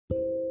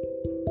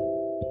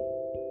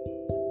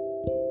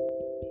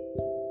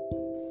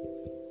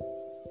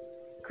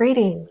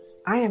Greetings,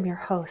 I am your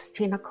host,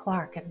 Tina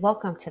Clark, and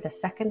welcome to the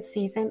second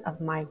season of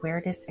my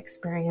Weirdest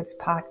Experience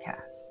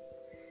podcast.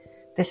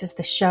 This is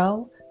the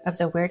show of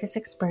the weirdest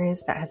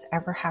experience that has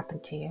ever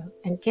happened to you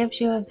and gives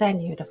you a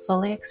venue to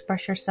fully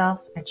express yourself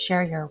and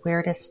share your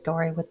weirdest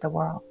story with the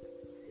world.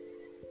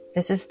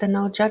 This is the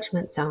no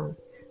judgment zone,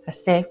 a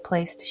safe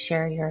place to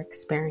share your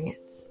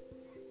experience.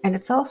 And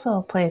it's also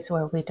a place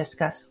where we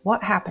discuss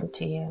what happened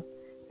to you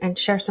and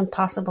share some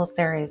possible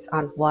theories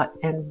on what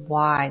and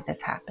why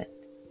this happened.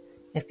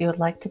 If you would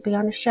like to be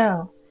on the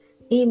show,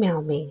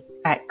 email me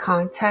at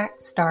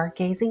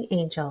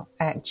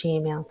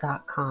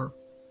contactstargazingangel@gmail.com.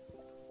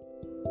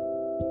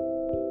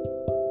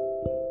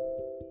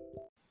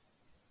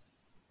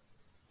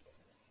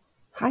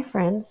 Hi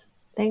friends,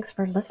 thanks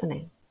for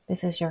listening.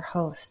 This is your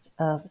host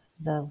of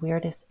the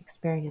Weirdest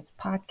Experience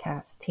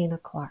podcast, Tina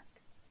Clark.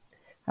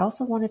 I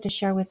also wanted to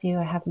share with you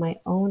I have my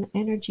own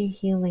energy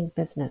healing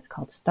business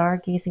called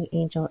Stargazing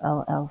Angel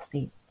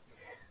LLC.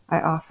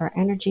 I offer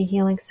energy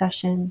healing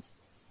sessions,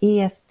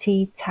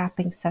 EFT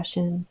tapping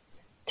sessions,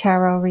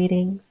 tarot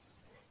readings,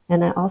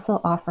 and I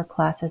also offer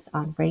classes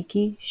on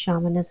Reiki,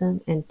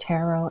 shamanism, and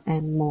tarot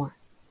and more.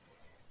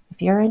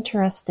 If you're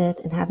interested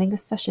in having a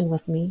session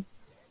with me,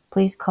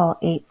 please call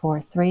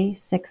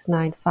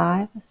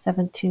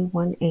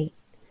 843-695-7218,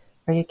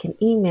 or you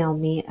can email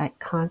me at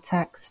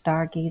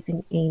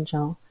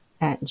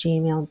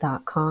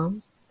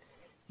contactstargazingangel@gmail.com.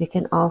 You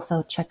can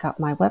also check out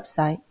my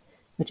website,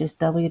 which is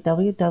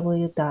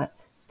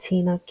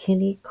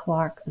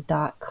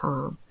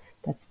www.tinakinneyclark.com.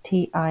 That's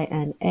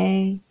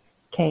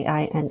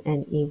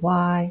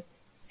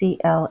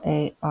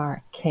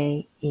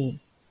TINAKINNEYCLARKE.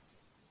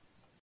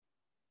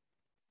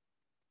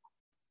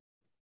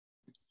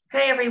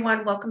 Hey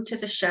everyone, welcome to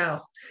the show.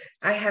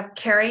 I have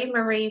Carrie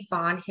Marie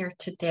Vaughn here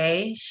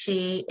today.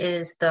 She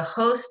is the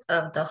host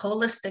of the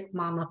Holistic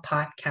Mama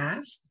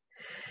podcast,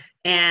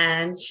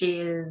 and she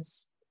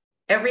is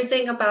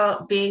everything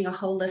about being a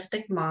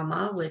holistic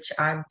mama, which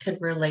I could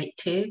relate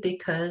to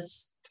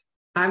because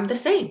I'm the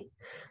same.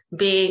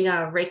 Being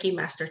a Reiki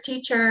master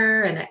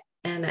teacher and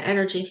an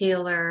energy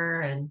healer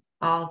and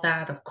all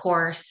that, of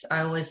course,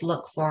 I always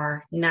look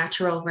for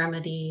natural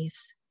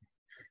remedies.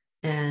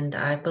 And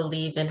I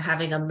believe in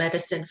having a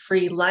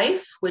medicine-free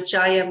life, which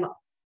I am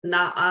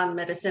not on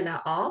medicine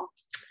at all.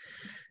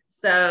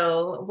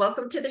 So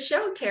welcome to the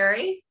show,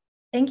 Carrie.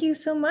 Thank you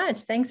so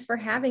much. Thanks for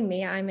having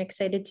me. I'm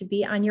excited to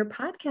be on your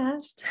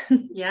podcast.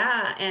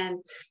 Yeah,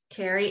 and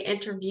Carrie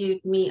interviewed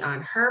me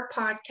on her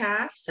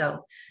podcast,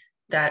 so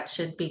that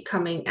should be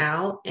coming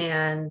out.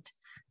 And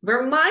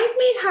remind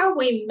me how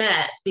we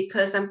met,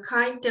 because I'm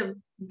kind of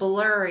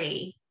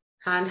blurry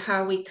on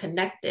how we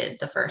connected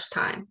the first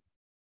time.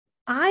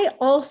 I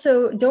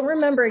also don't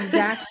remember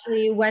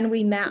exactly when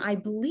we met. I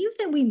believe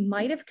that we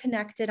might have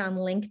connected on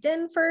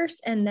LinkedIn first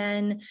and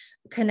then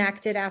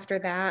connected after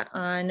that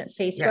on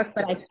Facebook,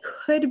 but I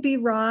could be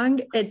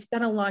wrong. It's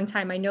been a long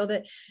time. I know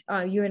that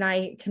you and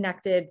I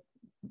connected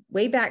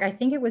way back. I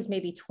think it was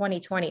maybe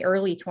 2020,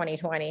 early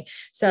 2020.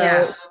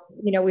 So,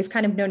 we've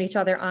kind of known each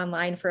other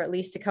online for at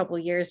least a couple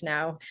of years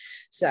now.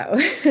 So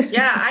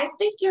yeah, I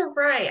think you're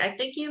right. I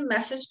think you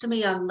messaged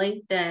me on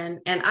LinkedIn,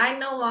 and I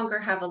no longer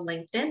have a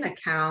LinkedIn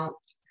account.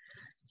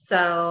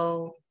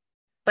 So,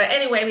 but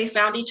anyway, we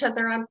found each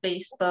other on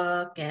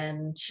Facebook,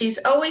 and she's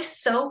always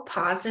so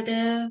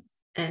positive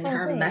in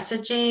her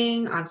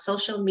messaging on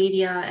social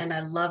media. And I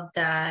love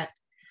that,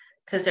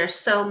 because there's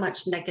so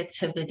much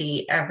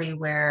negativity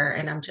everywhere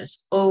and I'm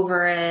just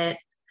over it.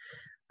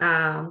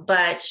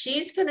 But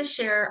she's going to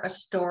share a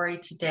story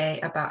today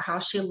about how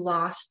she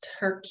lost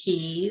her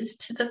keys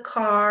to the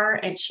car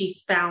and she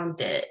found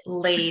it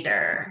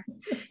later.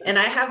 And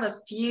I have a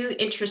few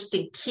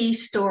interesting key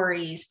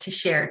stories to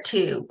share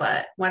too,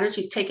 but why don't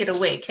you take it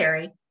away,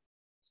 Carrie?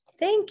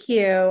 Thank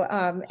you.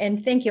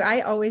 And thank you. I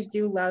always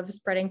do love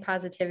spreading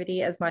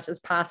positivity as much as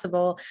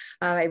possible.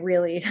 I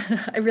really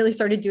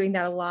started doing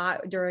that a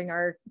lot during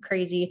our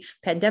crazy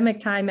pandemic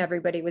time.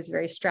 Everybody was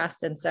very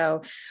stressed. And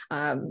so,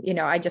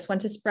 I just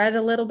want to spread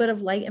a little bit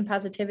of light and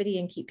positivity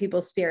and keep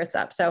people's spirits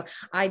up. So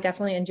I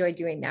definitely enjoy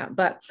doing that.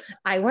 But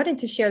I wanted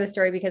to share the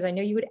story because I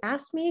know you would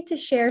ask me to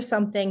share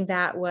something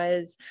that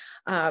was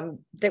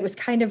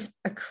kind of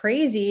a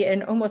crazy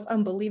and almost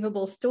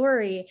unbelievable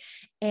story.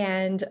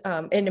 And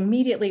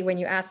immediately when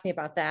you asked me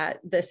about that,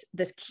 this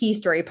key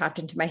story popped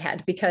into my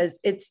head, because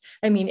if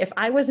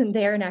I wasn't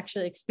there and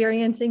actually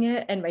experiencing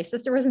it and my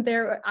sister wasn't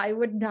there, I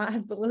would not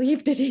have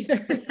believed it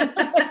either.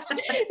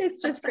 It's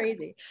just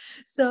crazy.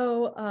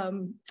 So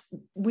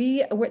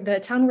the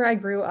town where I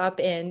grew up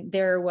in,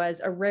 there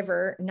was a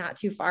river not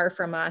too far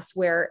from us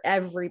where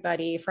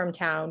everybody from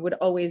town would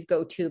always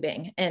go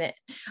tubing. And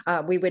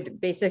we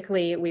would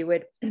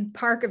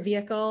park a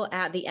vehicle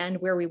at the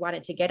end where we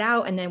wanted to get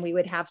out. And then we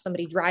would have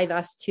somebody drive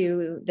us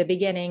to the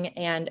beginning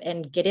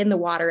and get in the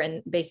water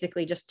and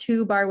basically just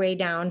tube our way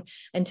down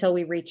until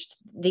we reached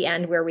the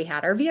end where we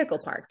had our vehicle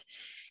parked.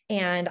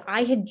 And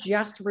I had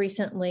just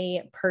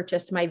recently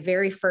purchased my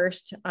very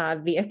first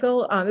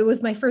vehicle. It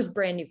was my first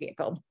brand new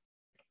vehicle.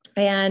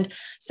 And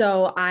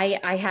so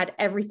I had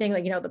everything,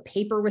 like, the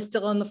paper was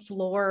still on the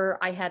floor.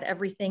 I had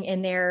everything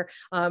in there,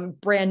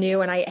 brand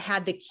new. And I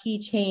had the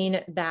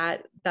keychain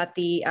that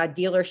the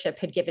dealership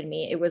had given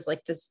me. It was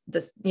like this,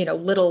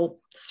 little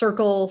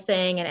circle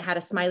thing, and it had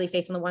a smiley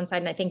face on the one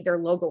side, and I think their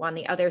logo on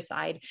the other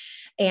side.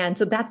 And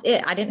so that's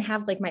it. I didn't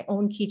have like my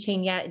own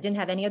keychain yet. It didn't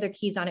have any other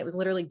keys on it. It was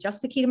literally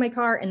just the key to my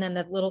car, and then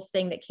the little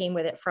thing that came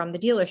with it from the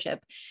dealership.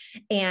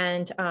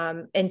 And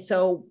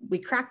so we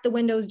cracked the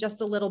windows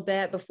just a little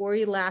bit before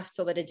we left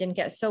so that it didn't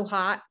get so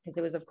hot, because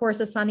it was, of course,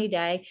 a sunny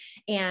day.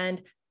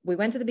 And we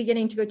went to the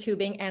beginning to go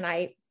tubing, and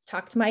I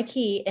tucked my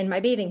key in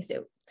my bathing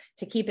suit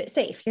to keep it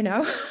safe,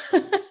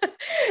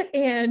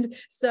 And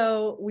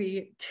so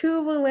we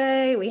tube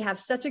away. We have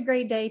such a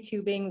great day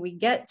tubing. We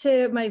get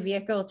to my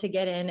vehicle to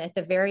get in at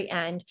the very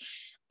end,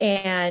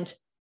 and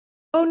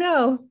oh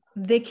no,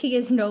 the key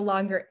is no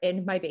longer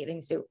in my bathing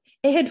suit.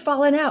 It had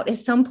fallen out at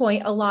some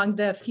point along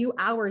the few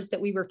hours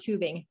that we were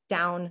tubing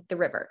down the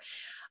river.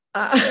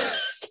 Uh,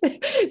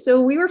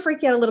 so we were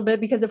freaking out a little bit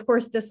because, of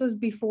course, this was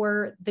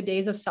before the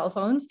days of cell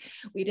phones.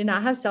 We did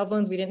not have cell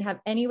phones. We didn't have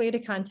any way to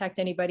contact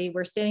anybody.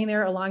 We're standing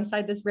there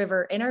alongside this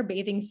river in our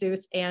bathing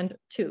suits and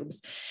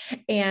tubes.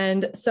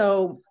 And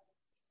so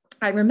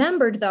I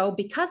remembered, though,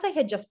 because I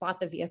had just bought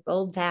the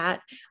vehicle,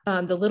 that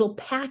the little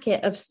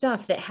packet of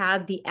stuff that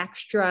had the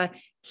extra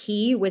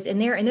key was in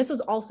there. And this was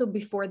also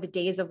before the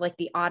days of like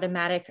the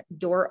automatic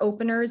door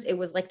openers. It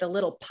was like the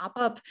little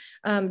pop-up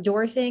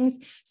door things.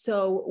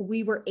 So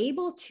we were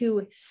able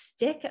to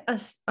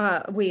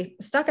we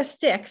stuck a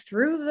stick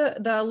through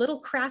the little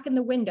crack in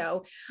the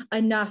window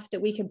enough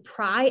that we could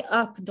pry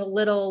up the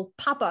little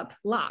pop-up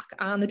lock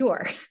on the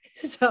door.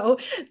 So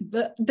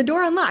the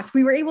door unlocked.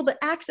 We were able to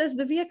access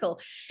the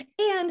vehicle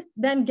and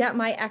then get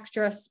my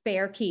extra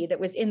spare key that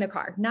was in the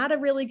car. Not a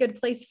really good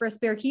place for a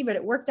spare key, but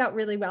it worked out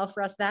really well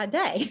for us that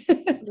day.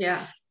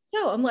 Yeah.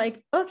 So I'm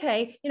like,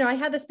 okay, I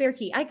had the spare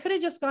key. I could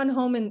have just gone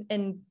home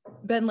and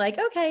been like,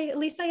 okay, at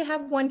least I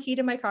have one key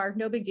to my car.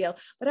 No big deal.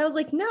 But I was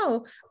like,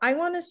 no, I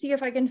want to see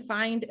if I can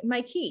find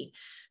my key.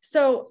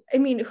 So, I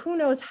mean, who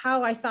knows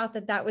how I thought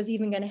that was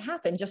even going to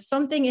happen. Just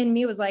something in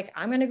me was like,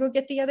 I'm going to go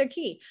get the other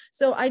key.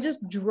 So I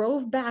just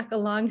drove back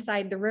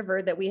alongside the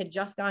river that we had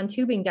just gone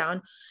tubing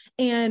down.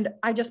 And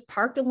I just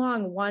parked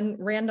along one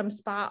random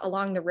spot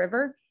along the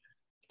river.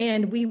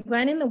 And we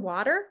went in the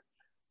water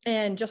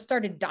and just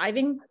started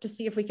diving to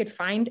see if we could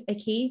find a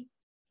key.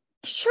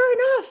 Sure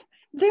enough,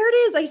 there it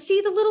is. I see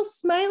the little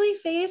smiley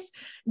face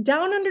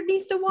down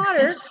underneath the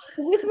water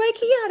with my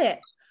key on it.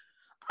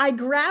 I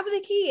grab the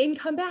key and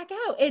come back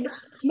out. And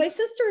my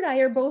sister and I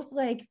are both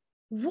like,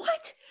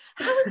 what?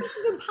 How is this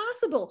even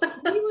possible?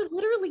 We were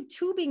literally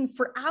tubing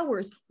for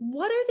hours.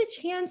 What are the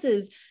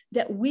chances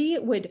that we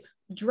would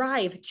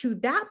drive to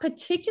that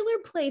particular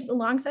place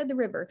alongside the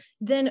river,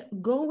 then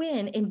go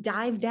in and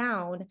dive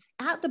down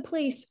at the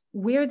place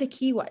where the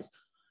key was?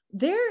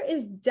 There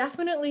is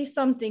definitely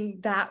something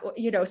that,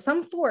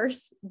 some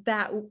force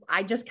that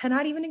I just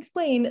cannot even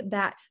explain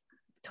that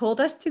told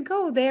us to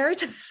go there,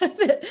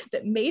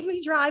 that made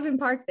me drive and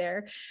park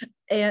there,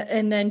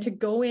 and then to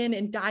go in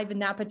and dive in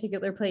that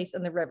particular place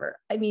in the river.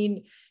 I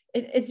mean,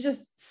 it's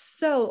just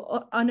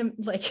so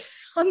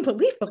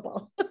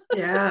unbelievable.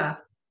 Yeah.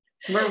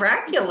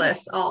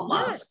 Miraculous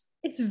almost.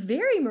 Yeah, it's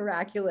very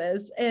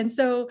miraculous. And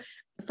so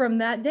from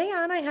that day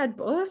on, I had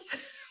both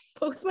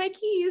my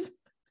keys,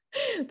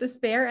 the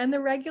spare and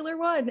the regular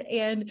one.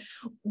 And,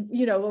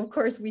 of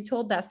course, we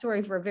told that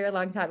story for a very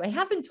long time. I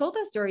haven't told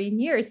that story in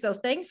years. So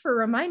thanks for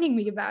reminding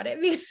me about it,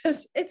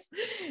 because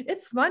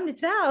it's fun to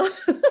tell.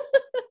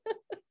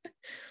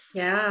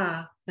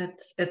 Yeah.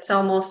 It's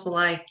almost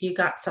like you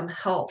got some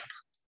help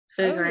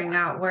figuring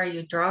out where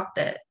you dropped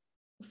it.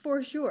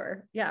 For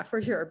sure. Yeah,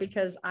 for sure.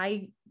 Because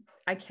I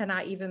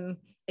cannot even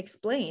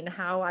explain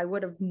how I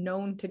would have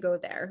known to go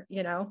there,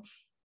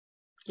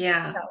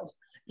 Yeah. So,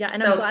 yeah.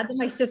 And I'm glad that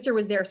my sister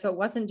was there. So it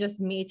wasn't just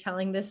me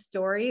telling this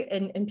story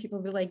and people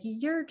be like,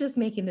 you're just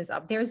making this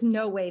up. There's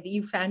no way that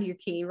you found your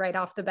key right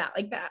off the bat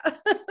like that.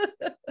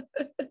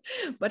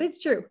 But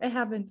it's true. It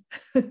happened.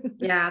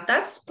 Yeah.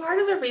 That's part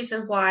of the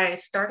reason why I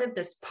started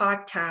this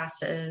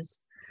podcast is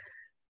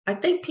I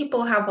think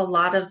people have a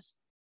lot of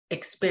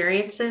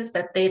experiences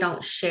that they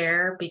don't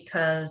share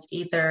because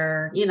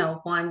either,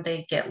 one,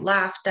 they get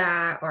laughed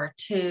at, or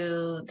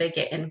two, they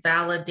get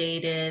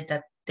invalidated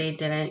that they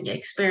didn't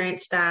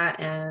experience that.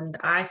 And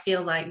I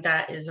feel like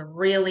that is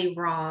really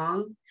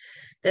wrong,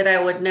 that I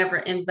would never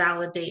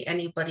invalidate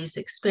anybody's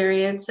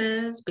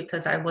experiences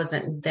because I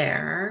wasn't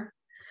there.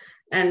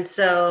 And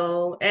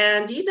so,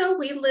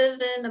 we live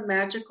in a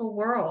magical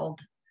world,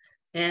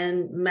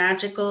 and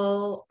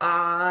magical,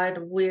 odd,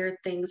 weird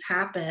things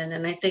happen.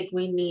 And I think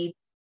we need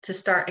to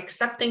start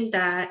accepting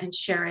that and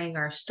sharing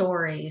our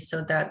stories.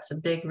 So that's a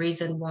big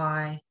reason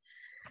why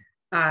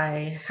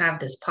I have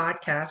this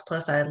podcast.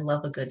 Plus, I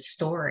love a good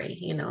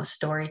story.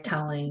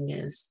 Storytelling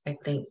is, I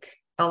think,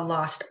 a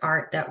lost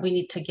art that we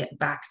need to get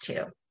back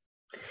to.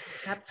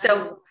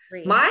 So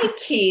my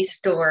key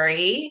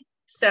story.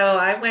 So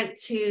I went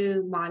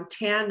to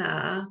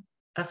Montana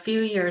a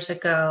few years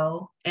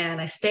ago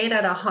and I stayed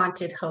at a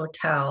haunted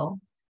hotel.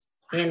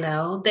 You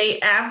know, they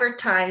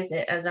advertise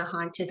it as a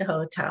haunted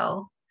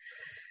hotel.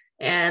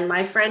 And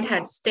my friend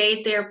had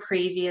stayed there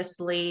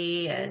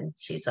previously, and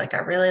she's like, I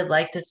really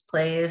like this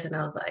place. And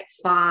I was like,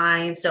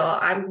 fine. So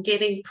I'm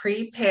getting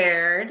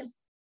prepared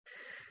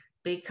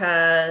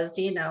because,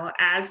 you know,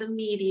 as a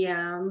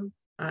medium,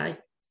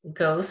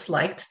 ghosts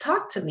like to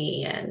talk to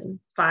me and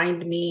find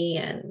me.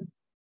 And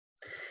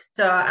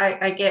so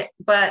I get,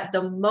 but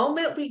the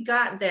moment we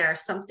got there,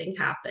 something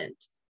happened.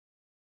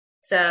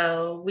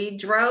 So we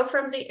drove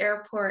from the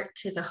airport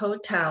to the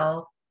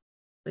hotel.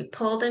 We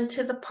pulled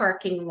into the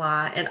parking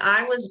lot and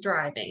I was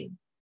driving.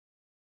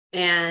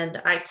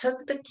 And I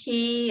took the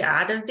key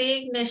out of the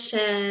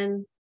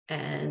ignition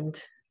and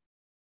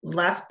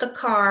left the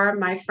car.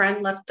 My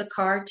friend left the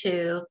car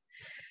too.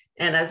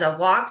 And as I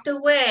walked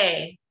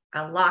away,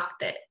 I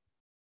locked it.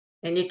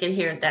 And you can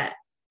hear that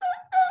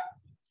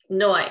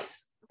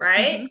noise,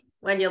 right? Mm-hmm.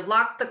 When you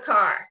lock the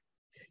car.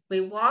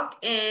 We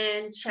walk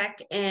in,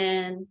 check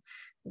in,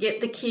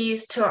 get the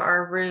keys to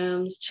our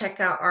rooms,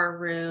 check out our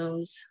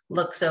rooms.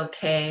 Looks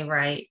okay,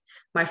 right?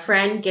 My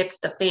friend gets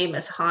the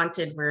famous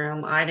haunted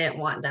room. I didn't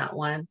want that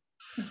one.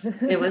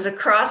 It was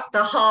across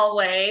the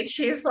hallway.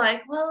 She's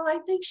like, well, I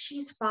think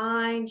she's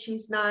fine.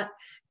 She's not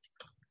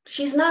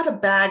a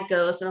bad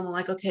ghost. And I'm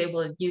like, okay,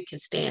 well, you can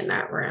stay in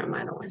that room.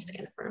 I don't want to stay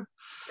in the room.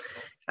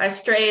 I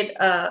strayed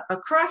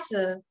across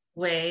the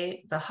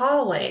way, the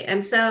hallway.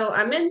 And so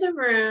I'm in the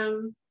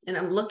room and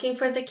I'm looking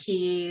for the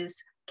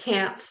keys,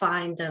 can't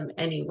find them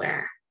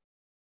anywhere.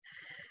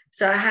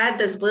 So I had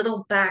this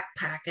little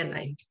backpack and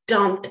I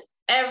dumped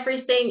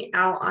everything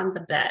out on the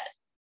bed.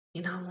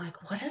 You know, I'm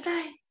like, what did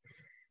I,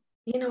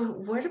 you know,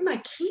 where did my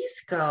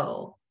keys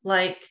go?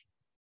 Like,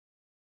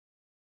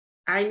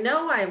 I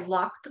know I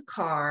locked the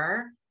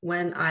car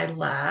when I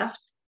left.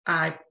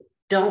 I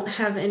don't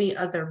have any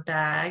other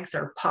bags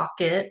or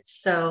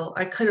pockets, so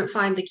I couldn't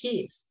find the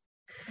keys.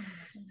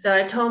 So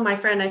I told my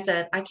friend, I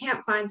said, I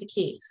can't find the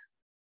keys.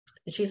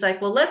 And she's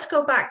like, well, let's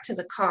go back to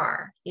the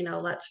car. You know,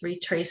 let's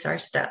retrace our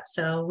steps.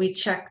 So we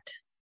checked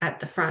at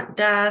the front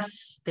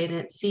desk. They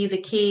didn't see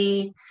the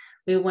key.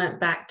 We went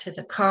back to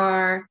the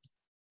car.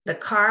 The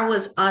car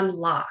was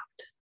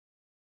unlocked.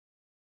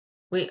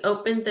 We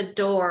opened the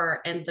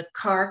door and the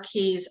car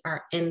keys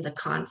are in the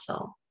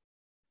console.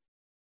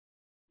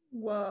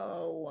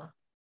 Whoa.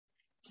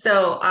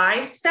 So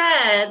I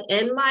said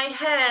in my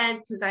head,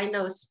 because I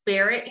know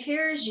spirit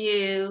hears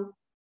you,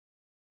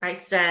 I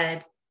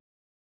said,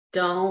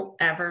 don't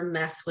ever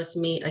mess with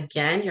me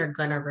again. You're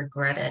going to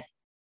regret it.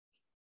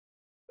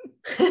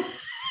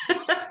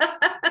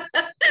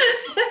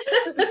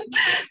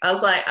 I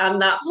was like, I'm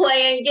not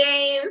playing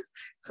games,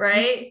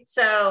 right?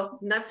 So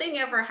nothing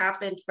ever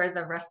happened for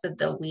the rest of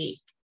the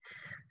week.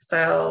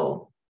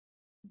 So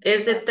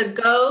is it the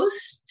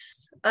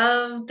ghosts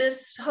of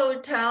this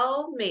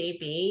hotel?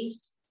 Maybe.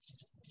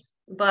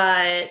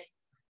 But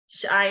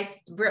I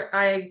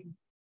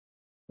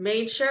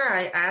made sure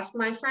I asked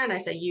my friend, I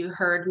said, you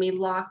heard me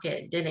lock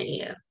it, didn't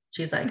you?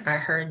 She's like, I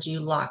heard you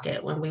lock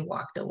it when we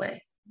walked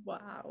away.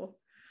 Wow.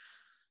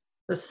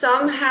 So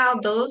somehow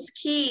those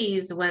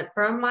keys went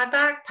from my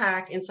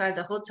backpack inside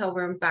the hotel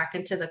room back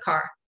into the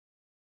car.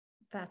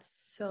 That's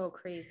so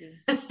crazy.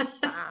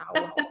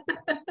 Wow.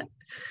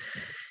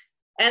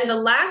 And the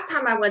last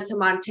time I went to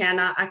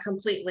Montana, I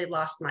completely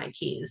lost my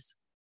keys.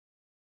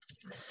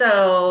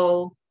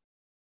 So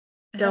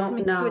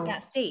don't know. With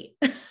that state.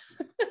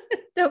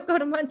 Don't go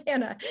to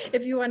Montana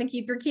if you want to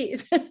keep your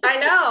keys. I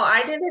know.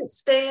 I didn't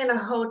stay in a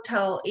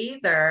hotel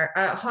either,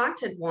 a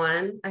haunted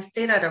one. I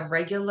stayed at a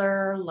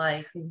regular,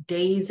 like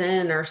Days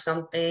Inn or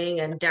something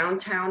in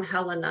downtown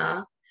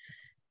Helena.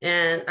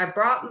 And I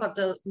brought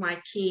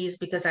my keys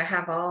because I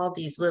have all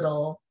these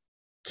little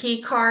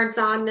key cards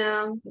on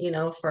them, you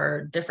know,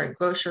 for different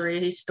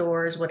grocery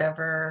stores,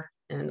 whatever.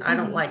 And I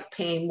don't like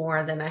paying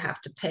more than I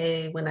have to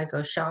pay when I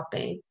go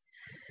shopping.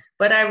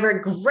 But I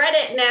regret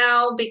it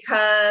now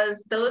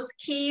because those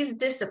keys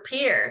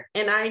disappeared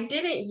and I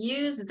didn't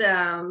use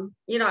them.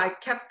 You know, I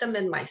kept them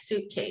in my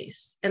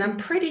suitcase and I'm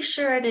pretty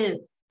sure I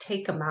didn't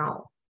take them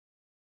out.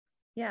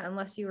 Yeah,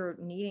 unless you were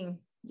needing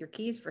your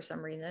keys for some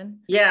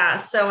reason. Yeah,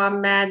 so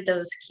I'm mad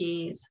those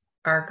keys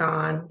are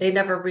gone. They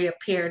never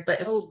reappeared.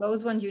 But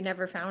those ones you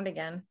never found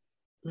again.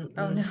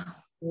 Oh no.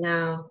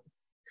 No.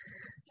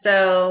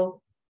 So,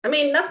 I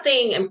mean,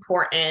 nothing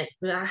important.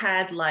 I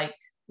had like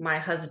my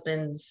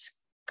husband's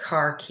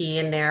car key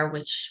in there,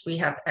 which we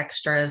have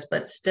extras,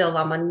 but still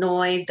I'm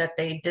annoyed that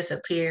they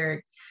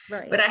disappeared.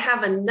 Right. But I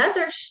have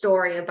another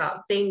story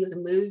about things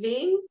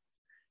moving.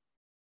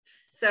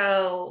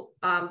 So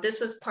this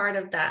was part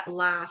of that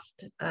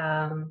last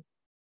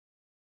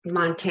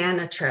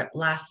Montana trip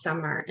last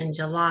summer in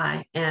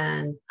July.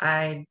 And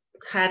I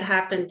had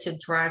happened to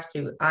drive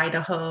through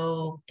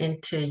Idaho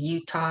into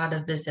Utah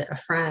to visit a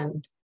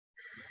friend.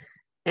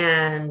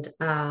 And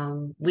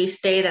we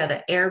stayed at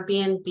an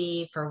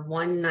Airbnb for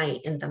one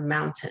night in the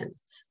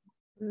mountains.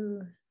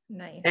 Ooh,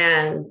 nice.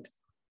 And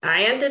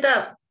I ended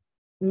up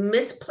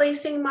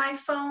misplacing my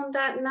phone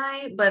that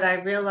night, but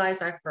I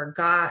realized I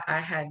forgot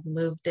I had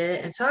moved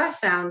it. And so I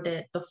found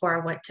it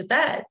before I went to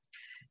bed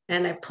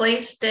and I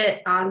placed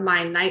it on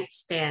my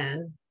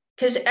nightstand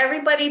because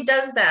everybody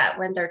does that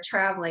when they're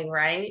traveling,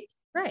 right?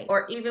 Right.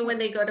 Or even when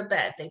they go to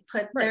bed, they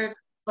put their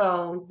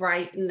phone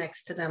right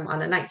next to them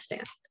on a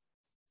nightstand.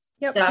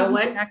 Yep. So I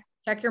went,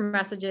 check your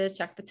messages,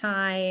 check the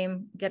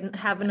time,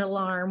 have an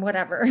alarm,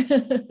 whatever.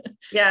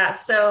 yeah.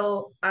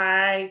 So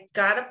I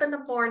got up in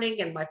the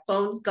morning and my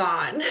phone's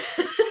gone.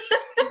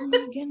 Oh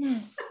my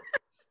goodness.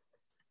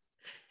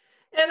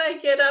 And I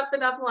get up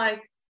and I'm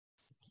like,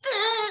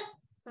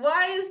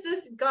 why is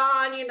this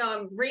gone? You know,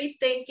 I'm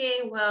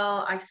rethinking.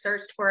 Well, I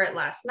searched for it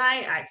last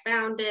night. I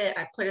found it.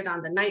 I put it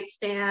on the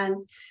nightstand.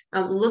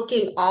 I'm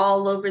looking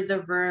all over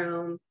the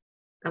room.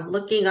 I'm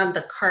looking on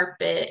the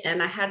carpet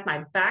and I had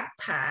my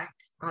backpack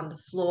on the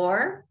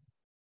floor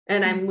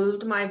and I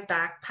moved my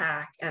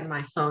backpack and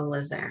my phone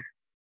was there.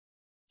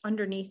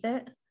 Underneath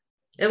it?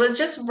 It was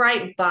just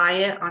right by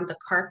it on the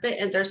carpet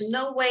and there's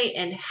no way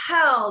in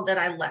hell that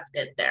I left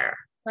it there.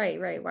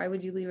 Right. Why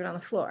would you leave it on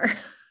the floor?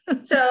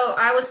 So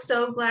I was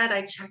so glad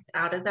I checked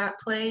out of that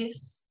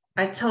place.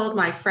 I told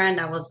my friend,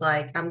 I was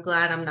like, I'm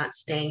glad I'm not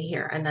staying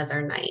here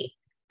another night.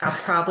 I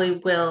probably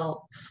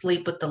will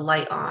sleep with the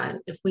light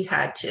on if we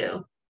had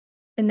to.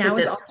 And that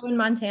was also in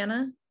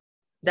Montana?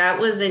 That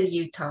was in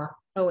Utah.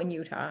 Oh, in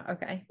Utah.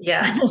 Okay.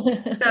 Yeah.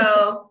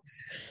 So,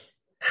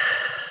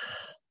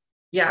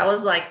 yeah, I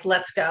was like,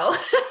 let's go.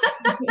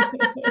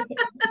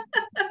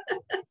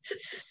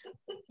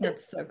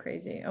 That's so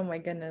crazy. Oh my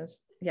goodness.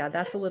 Yeah,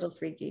 that's a little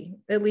freaky.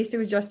 At least it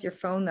was just your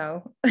phone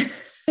though.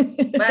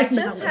 But I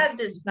just had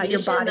this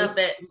vision of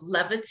it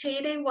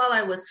levitating while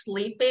I was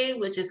sleeping,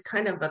 which is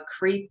kind of a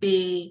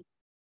creepy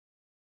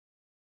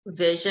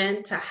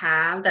vision to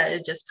have, that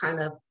it just kind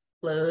of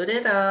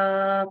floated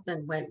up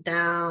and went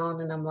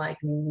down. And I'm like,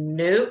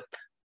 nope,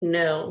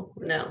 no.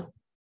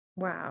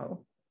 Wow.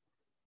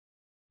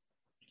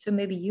 So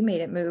maybe you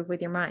made it move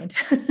with your mind.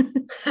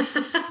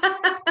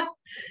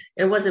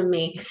 It wasn't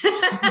me.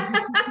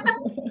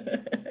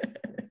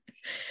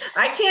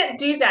 I can't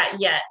do that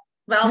yet,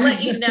 but I'll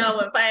let you know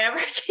if I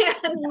ever can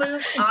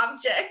move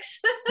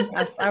objects.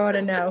 Yes, I want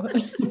to know.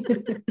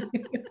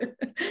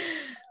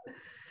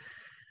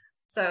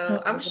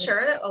 So I'm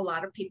sure that a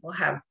lot of people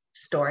have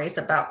stories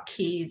about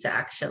keys,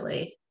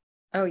 actually.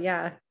 Oh,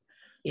 yeah.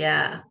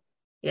 Yeah.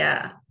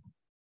 Yeah,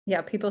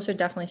 people should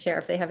definitely share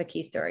if they have a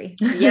key story.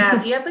 Yeah,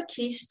 if you have a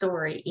key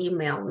story,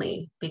 email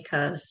me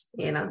because,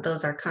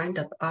 those are kind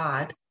of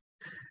odd.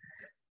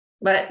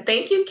 But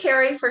thank you,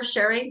 Carrie, for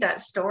sharing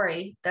that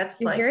story. You're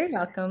very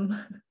welcome.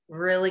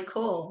 Really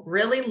cool,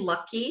 really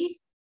lucky,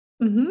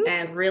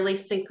 and really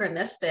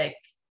synchronistic.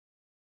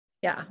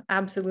 Yeah,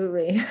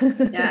 absolutely.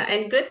 Yeah,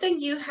 and good thing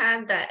you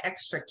had that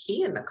extra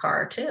key in the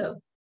car too.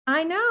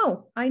 I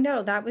know.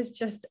 That was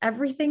just,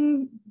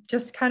 everything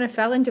just kind of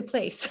fell into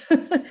place.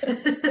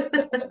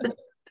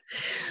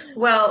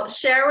 Well,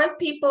 share with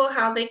people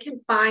how they can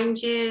find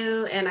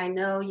you. And I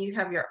know you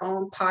have your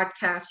own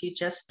podcast you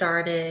just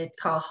started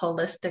called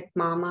Holistic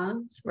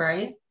Mamas,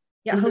 right?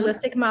 Yeah,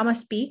 Holistic Mama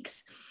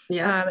Speaks.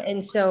 Yeah.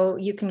 And so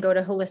you can go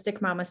to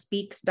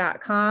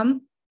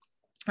holisticmamaspeaks.com.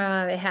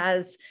 It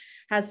has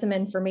some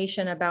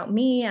information about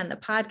me and the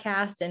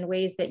podcast and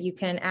ways that you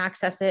can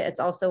access it. It's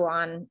also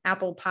on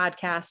Apple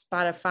Podcasts,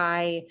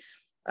 Spotify.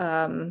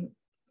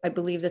 I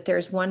believe that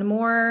there's one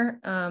more.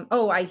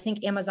 I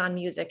think Amazon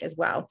Music as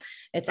well.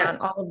 It's on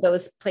all of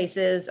those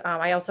places.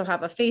 I also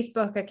have a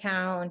Facebook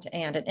account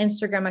and an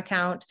Instagram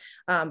account,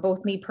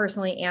 both me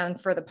personally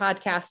and for the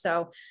podcast.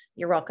 So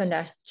you're welcome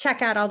to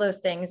check out all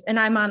those things. And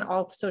I'm on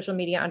all social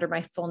media under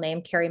my full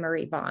name, Carrie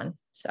Marie Vaughn.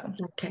 So,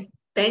 okay.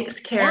 Thanks,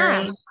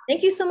 Carrie. Yeah.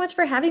 Thank you so much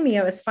for having me.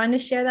 It was fun to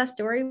share that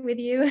story with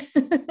you.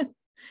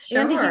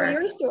 Sure. And to hear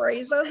your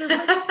stories. Those are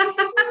fun.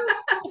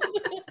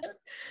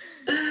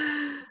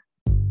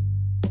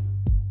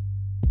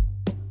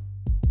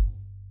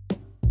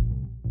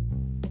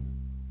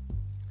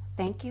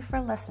 Thank you for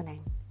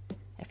listening.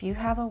 If you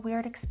have a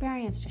weird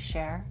experience to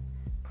share,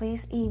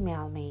 please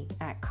email me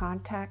at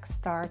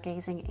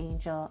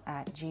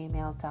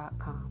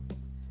contactstargazingangel@gmail.com.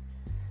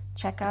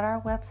 Check out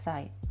our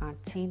website on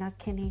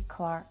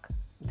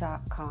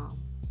tinakinneyclark.com.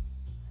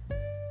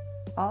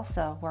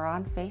 Also, we're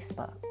on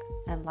Facebook,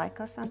 and like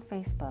us on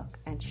Facebook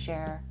and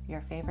share your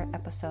favorite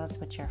episodes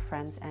with your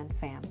friends and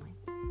family.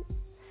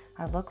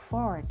 I look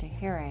forward to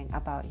hearing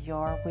about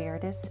your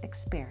weirdest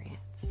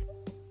experience.